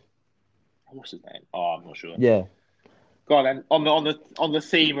What's his name? Oh, I'm not sure. yeah. Go on then. On the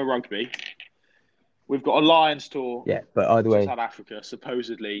theme of rugby, we've got a Lions tour Yeah, but either to way, South Africa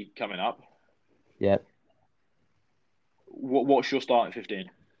supposedly coming up. yeah, What's your starting 15?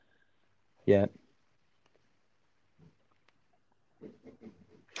 yeah.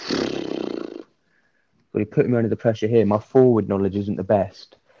 But he put me under the pressure here. My forward knowledge isn't the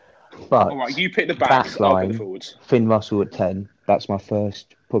best, All right, but you pick the backs. back I'll pick the line, forwards. Finn Russell at 10. That's my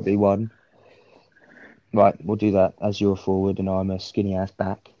first, probably one. Right, we'll do that as your forward, and I'm a skinny ass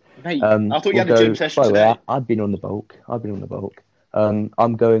back. Mate, I thought you We'll had a gym go. session By the way, today. I've been on the bulk. I've been on the bulk.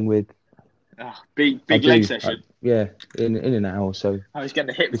 I'm going with. I Big leg do. session. Yeah, in an hour. So I was getting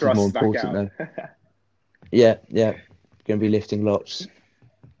the hip this is more thrusts back important out. though. Yeah, yeah. Going to be lifting lots.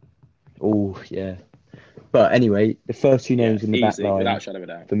 Oh, yeah. But anyway, the first two Yeah, names in the back easy, line without a shadow of a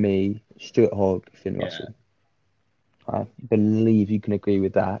doubt. for me, Stuart Hogg, Finn Yeah. Russell. I believe you can agree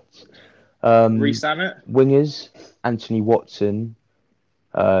with that. Reece Hammett? Wingers, Anthony Watson,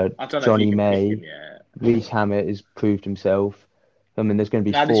 I don't know if Johnny you can pick May, him yet. Reece Hammett has proved himself. I mean, there's going to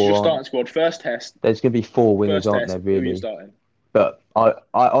be Now, this is your four. starting squad. First test. There's going to be four wingers, First aren't there? test. Who are you Really, starting? but I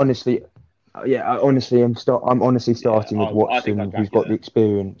honestly, yeah, I honestly am I'm honestly Yeah, starting with I think I'd Watson, who's back you got the there.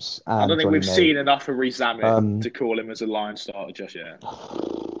 experience, I don't and think Johnny we've May. seen enough of Reece Hammett Um, to call him as a line starter just yet.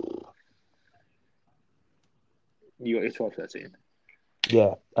 You got your 12, 13.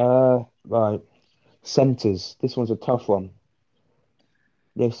 yeah. Right. Centres. This one's a tough one.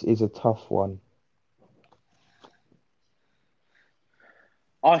 This is a tough one.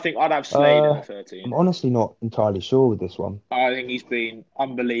 I think I'd have Slade in Uh, at 13. I'm honestly not entirely sure with this one. I think he's been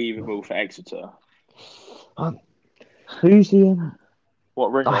unbelievable for Exeter. Um, who's the?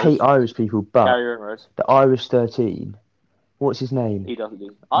 What, I hate Ringrose? Irish people, but Gary Ringrose. the Irish 13. What's his name? He doesn't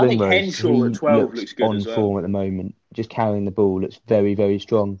do. I think Ringrose. Henshaw at He 12 looks looks good on as well. form at the moment. Just carrying the ball. Looks very, very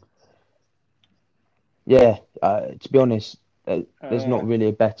strong. Yeah. To be honest, there's Uh, not really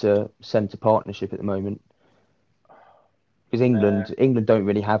a better centre partnership at the moment because nah. England don't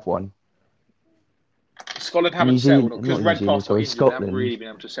really have one. Scotland haven't New settled Zealand, because not New Zealand, Redpath got sorry, injured. They haven't really Scotland. been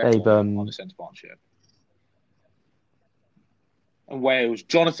able to settle They've on the centre partnership. And Wales,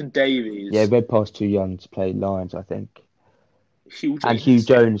 Jonathan yeah, Davies, Redpath's too young to play Lions, I think. Hugh And Jones.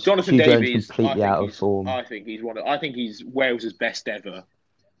 Yeah, Jonathan Hugh Jones Davies. I completely think out of he's. form. I think he's one. I think he's Wales's best ever.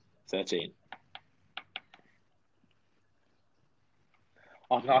 13.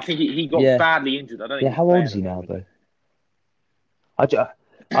 I think he got Yeah, badly injured. I don't think yeah. he's How old playing is at he the now, moment. though?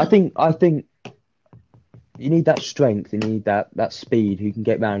 I think you need that strength. You need that speed. Who can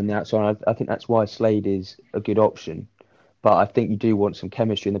get round in the outside. I think that's why Slade is a good option. But I think you do want some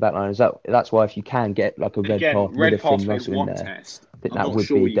chemistry in the back line. That's why if you can get like a Again, Redpath with a Finn Redpath's played Russell in one there, test. I think I'm that not would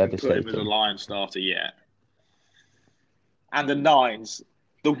sure be you can put him as a devastating. Lion starter yet. And the nines,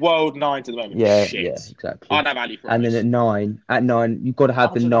 the world nines at the moment, Yeah, yeah, shit. exactly. I'd have Ali And then Price. at nine, you've got to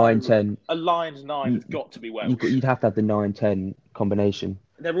have I the don't nine know. ten. A Lions nine You has got to be you Welsh. you'd have to have the 9-10 combination.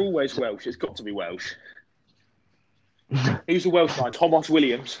 They're always Welsh. It's got to be Welsh. Who's the Welsh nine? Thomas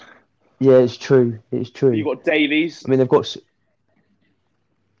Williams. Yeah, it's true. It's true. You've got Davies. I mean, they've got.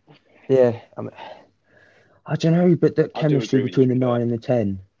 Yeah, I don't know, but the I do chemistry agree with you, between to the be fair. 9 and the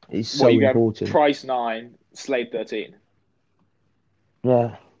 10 is so What, you have important. Price 9, Slade 13.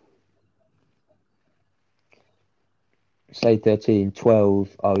 Yeah. Say 13, 12,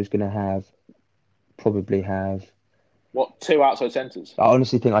 I was going to probably have. What, two outside centres? I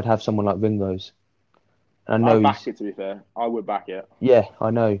honestly think I'd have someone like Ringrose. I know I'd back it, to be fair. I would back it. Yeah, I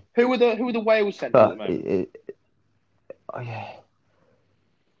know. Who are the Wales centres at the But, moment? oh, yeah.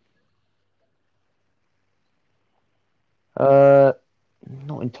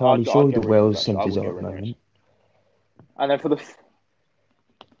 Not entirely sure I'd who go the Wales Ringrose, actually. I centres would are go at the Ringrose. moment. And then for the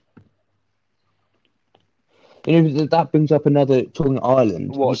That brings up another talking Ireland.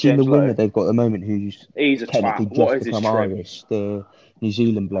 Have you What, seen the James winger Lowe? they've got at the moment, who's He's a twat. technically What just is his become trim? Irish? The New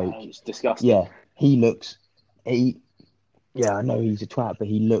Zealand bloke. Oh, it's disgusting. Yeah, he looks. He. Yeah, I know he's a twat, but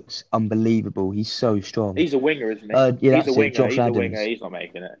he looks unbelievable. He's so strong. He's a winger, isn't he? Yeah, He's a that's it. winger. Josh He's a winger. Adams. He's not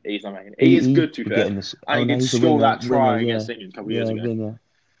making it. He's not making it. He is He good, to be would fair. get in this. And Oh he no, did he's a score winger. that Winger, try yeah, against England a couple of years yeah, ago. winger.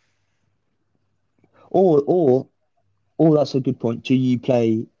 Or that's a good point. Do you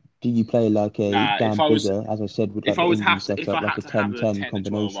play like a Nah, Dan Bigger, as I said, with like the England if setup, I like had a to have a 10-10 10 and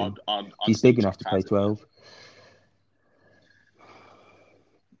 12, combination? If I'd he's big sneak enough Jack to play Townsend in. 12.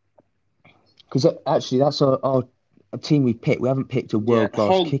 Because actually, that's our a team we picked. We haven't picked a Yeah,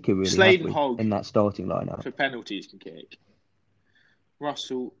 world-class kicker, really, have Slade and we, Hogg in that starting lineup? for penalties can kick.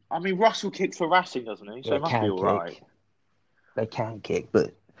 Russell kicks for Racing, doesn't he? So They he must be can all right. kick. They can kick,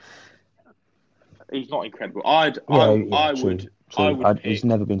 but He's not incredible. yeah, I true, true. would He's pick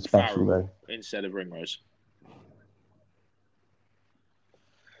never been special Farrell though. instead of Ringrose.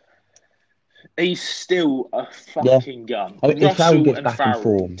 He's still a Yeah, fucking gun. I mean, if Farrell Russell gets and back in Farrell,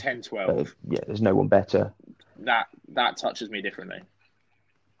 form, 10, but 12. yeah, there's no one better. That touches me differently.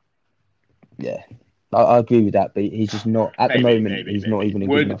 Yeah, I agree with that, but he's just not at the moment. He's not even in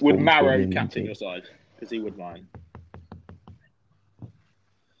good enough Would form to be in Marrow the England captain team. your side? Because he would mine.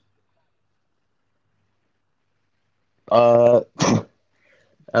 Uh,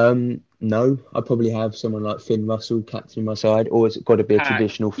 no, I probably have someone like Finn Russell captaining my side, or it's got to be a Pack.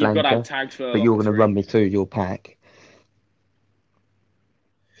 traditional You've got to have flanker. Tags But Furlong you're at going to 3. run me through your pack.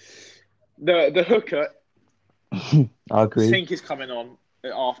 The hooker, I agree. Sink is coming on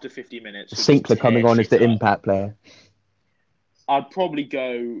after 50 minutes. Sinkler coming on as the impact player. I'd probably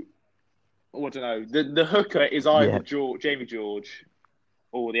go. I don't know. The hooker is either Jamie George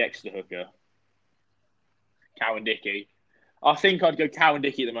or the Exeter hooker, Cowan-Dickie. I think I'd go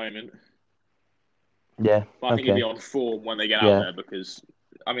Cowan-Dickie at the moment. Yeah. But I think he'll be on form when they get out there because,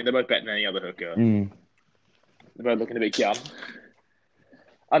 I mean, they're both better than any other hooker. They're both looking a bit young.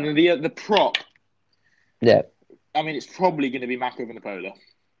 And then the prop. Yeah. I mean, it's probably going to be Mako Vunipola.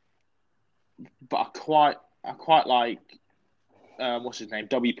 But I quite like, what's his name?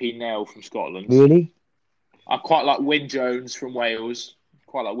 WP Nell from Scotland. Really? I quite like Wyn Jones from Wales.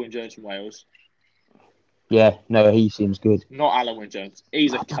 Yeah, no, he seems good. Not Alan Wyn-Jones.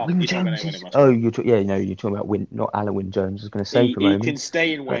 He's a cunt. Wyn He's not going Jones to win it much. Oh, you're talking about not Alan Wyn-Jones. I was going to say for a moment. He can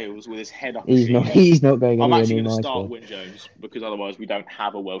stay in Wales with his head up. He's not going anywhere I'm actually near going to my start squad. Wyn-Jones because otherwise we don't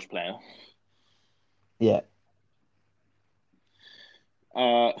have a Welsh player. Yeah.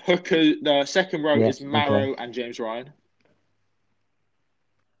 Hooker. The second row is Marrow and James Ryan.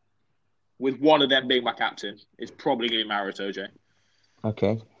 With one of them being my captain, it's probably going to be Marrow Toje.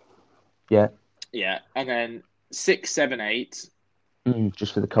 Okay. Yeah. Yeah, and then 6, 7, 8.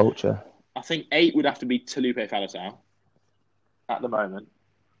 Just for the culture. I think 8 would have to be Talupe Faletau at the moment.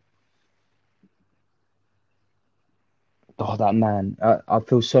 Oh, that man! I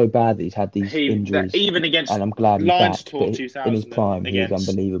feel so bad that he's had these injuries. Even against and I'm glad he's Lions back. Tour But 2000 in his prime, he was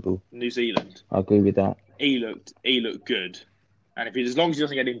unbelievable. New Zealand. I agree with that. He looked good, and as long as he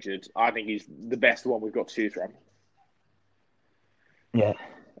doesn't get injured, I think he's the best one we've got to choose from. Yeah.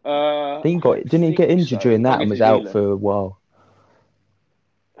 Didn't he get injured during that and was out for a while?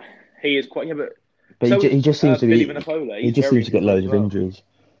 He is quite but so he just seems to be. Vunipola, he just seems to get loads of injuries.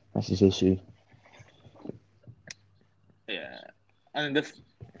 That's his issue. Yeah, and I guess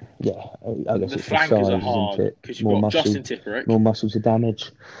the it's flankers size, are hard isn't it? because you've got Justin Tipperick, more muscle to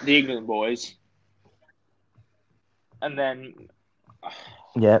damage. The England boys, and then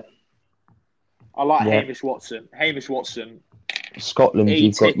I like Hamish Watson. Scotland,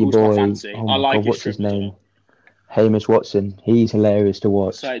 you've got your boy. I like what's his name? Hamish Watson. He's hilarious to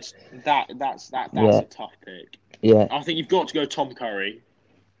watch. So that's a tough pick. Yeah. I think you've got to go Tom Curry.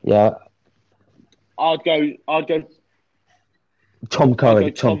 Yeah. I'd go Tom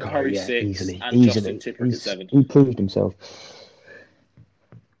Curry. Tom Curry 6 easily. And Justin Tipperick at 7. He proved himself.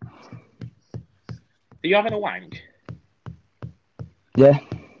 Are you having a wank? Yeah.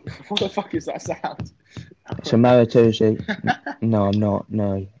 What the fuck is that sound? So Maratoje. No, I'm not.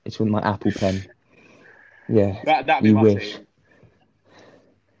 No, it's with my Apple Pen. Yeah. That'd be my wish. team.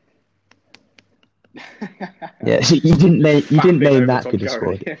 Yeah, you didn't name that good a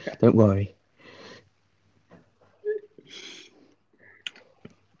squad. Don't worry.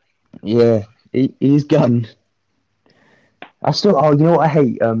 Yeah, he's gun. You know what I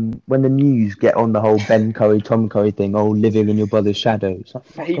hate? When the news get on the whole Ben Curry, Tom Curry thing, living in your brother's shadows.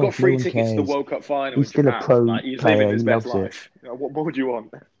 Like, he got free tickets to the World Cup final. He's still Japan. A pro he's player. living his best life. You know, what would you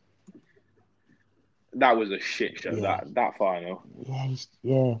want? That was a shit show. Yeah. That final.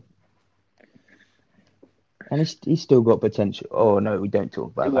 Yeah. And he's still got potential. Oh no, we don't talk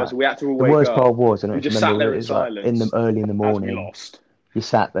It about was. that. We had to all The wake worst part up. was, I don't We know if you just sat remember, there it in was like silence early in the as we morning. lost. You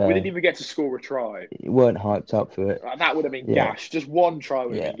sat We didn't there, even get to score a try. you weren't hyped up for it. Like, that would have been Yeah, gas. Just one try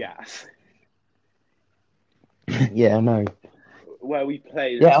would have yeah, been gas. yeah. I know. Where we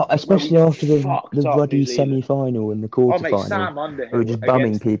played, Yeah, where we especially after the fucked up New ruddy Zealand. semi-final and the Oh, mate, quarter-final, Sam we were Underhill just bumming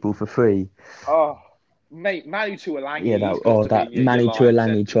against. people for free. Oh, mate, Manu Yeah, Tuolangi, he's got to be in that your Manny line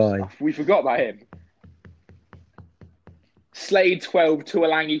Tuolangi sentence. try. We forgot about him. Slade 12,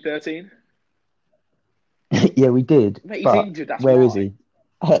 Tuolangi 13. Yeah, we did. Mate, he's But injured, that's where is why. he?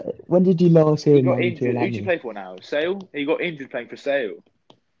 When did you last He hear got Manny injured. Who do you Tuolangi? play for now? Sale? He got injured playing for Sale.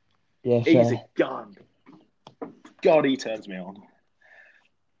 Yeah, He's a fair. gun. God, he turns me on.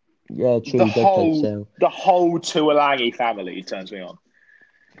 Yeah, true. He does play for Sale. The whole Tuolangi family turns me on.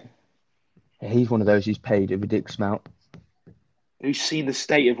 Yeah, he's one of those who's paid a ridiculous amount. Who's seen the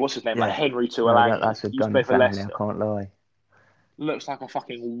state of what's his name? Yeah. Like Henry No, Tuolangi. that's a He used to gun play for family. Leicester. I can't lie. Looks like a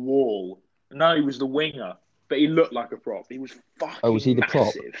fucking wall. No, he was the winger, but he looked like a prop. He was fucking Oh, was he the prop?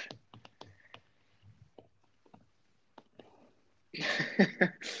 massive.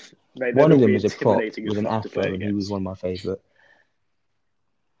 Mate, One of they'd all them be was a prop intimidating as with an fuck to afro, play and he was against. one of my favourite.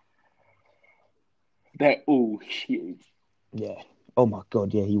 They're all huge. Yeah. Oh my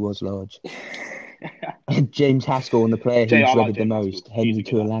God, yeah, he was large. James Haskell, and the player he I like dreaded the James most, Haskell. He's Henry a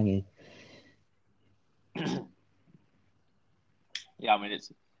good lad. Tuolangi. Yeah, I mean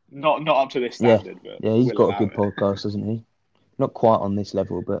it's not up to this Yeah, standard, but yeah, he's we'll got a allow good it. podcast, doesn't he? Not quite on this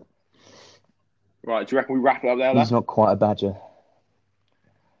level, but Right, do you reckon we wrap it up there? he's Then? not quite a badger.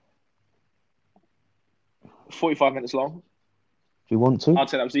 45 minutes long. If you want to, I'd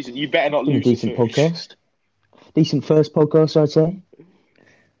say that was decent. You better not it's been a lose to decent Touche. podcast. Decent first podcast, I'd say.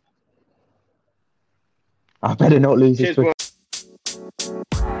 I better not lose this. Cheers, boys.